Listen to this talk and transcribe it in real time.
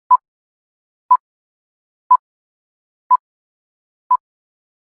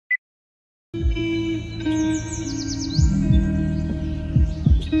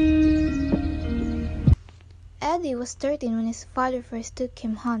Eddie was 13 when his father first took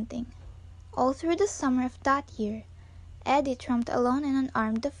him hunting. All through the summer of that year, Eddie tramped alone and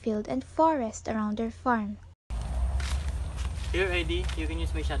unarmed the field and forest around their farm. Here, Eddie, you can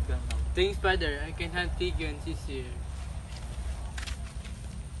use my shotgun now. Thanks, father. I can hunt pigeons easier.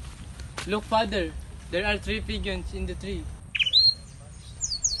 Look, father. There are 3 pigeons in the tree.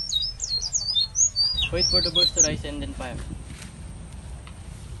 Wait for the birds to rise and then fire.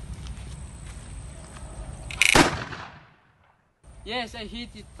 Yes, I hit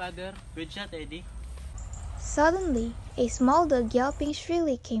it, father. Good shot, Eddie. Suddenly, a small dog yelping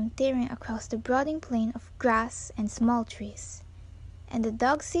shrilly came tearing across the broadening plain of grass and small trees, and the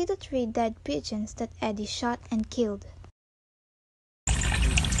dog see the 3 dead pigeons that Eddie shot and killed.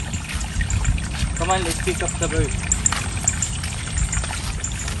 Come on, let's pick up the bird.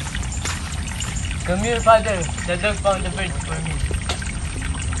 Come here, father. The dog found the bird for me.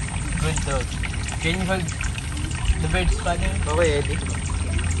 Good dog. Can you hold the birds, father? Okay, Eddie.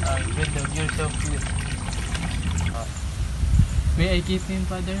 Good dog. You're so cute. May I keep him,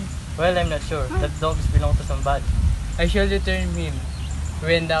 father? Well, I'm not sure. That dog belongs to somebody. I shall return him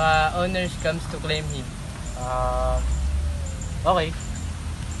when the owners comes to claim him. Okay.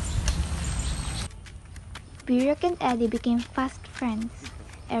 Birak and Eddie became fast friends.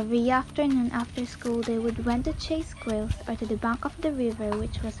 Every afternoon after school, they would went to chase squirrels or to the bank of the river,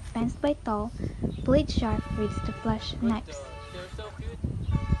 which was fenced by tall, blade-sharp reeds to flush knives. You're so cute.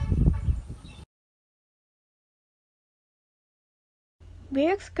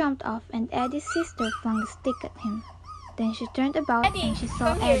 Birak scrumped off and Eddie's sister flung the stick at him. Then she turned about and she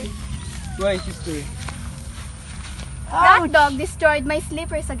saw Eddie. Why, sister? That dog destroyed my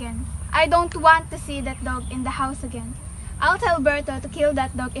slippers again. I don't want to see that dog in the house again. I'll tell Berto to kill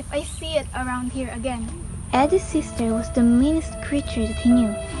that dog if I see it around here again. Eddie's sister was the meanest creature that he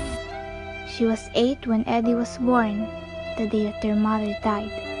knew. She was 8 when Eddie was born, the day that their mother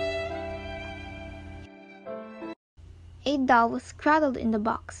died. A doll was cradled in the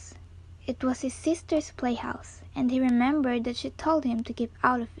box. It was his sister's playhouse, and he remembered that she told him to keep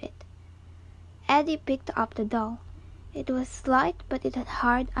out of it. Eddie picked up the doll. It was slight, but it had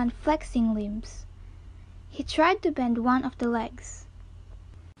hard, unflexing limbs. He tried to bend one of the legs.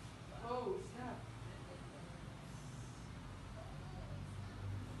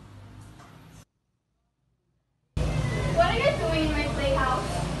 What are you doing in my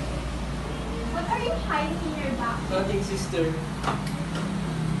playhouse? What are you hiding in your back? Nothing, sister.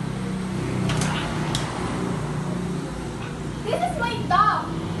 This is my dog.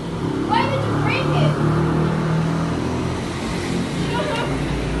 Why did you break it?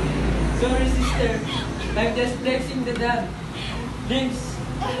 Sorry, sister. I'm just flexing the dog. Limbs.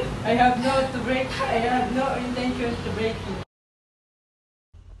 I have no intention to break it.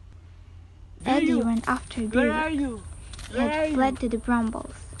 Eddie ran after Birak. Where are you? He had fled to the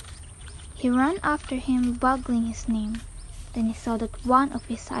brambles. He ran after him, bugling his name. Then he saw that one of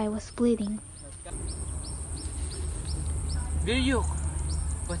his eyes was bleeding. Biryuk,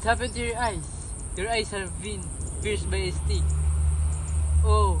 what happened to your eyes? Your eyes have been pierced by a stick.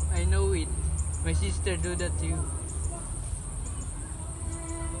 Oh, I know it. My sister do that to you.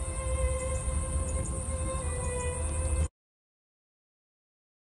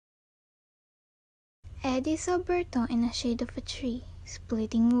 Eddie saw Berto in the shade of a tree,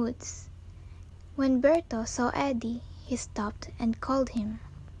 splitting woods. When Berto saw Eddie, he stopped and called him,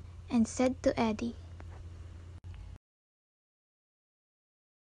 and said to Eddie,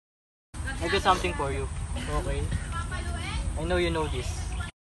 I got something for you. Okay? I know you know this.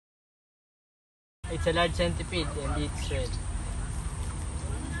 It's a large centipede and it's red.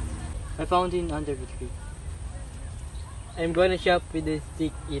 I found it under the tree. I'm gonna chop with a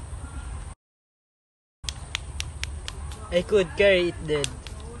stick it. I could carry it dead.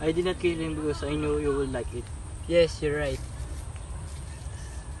 I did not kill him because I knew you would like it. Yes, you're right.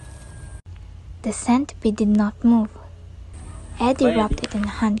 the centipede did not move. Eddie Why, wrapped Eddie? it in a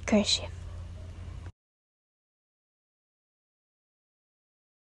handkerchief.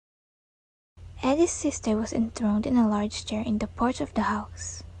 Eddie's sister was enthroned in a large chair in the porch of the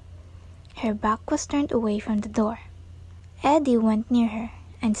house. Her back was turned away from the door. Eddie went near her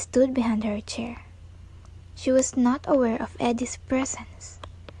and stood behind her chair. She was not aware of Eddie's presence.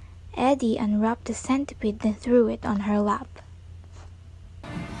 Eddie unwrapped the centipede then threw it on her lap.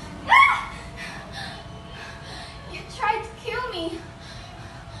 You tried to kill me.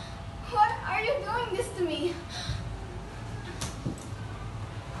 Why are you doing this to me?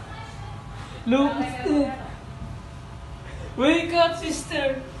 Look, it's dead. Wake up,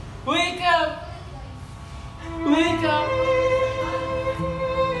 sister! Wake up! Wake up!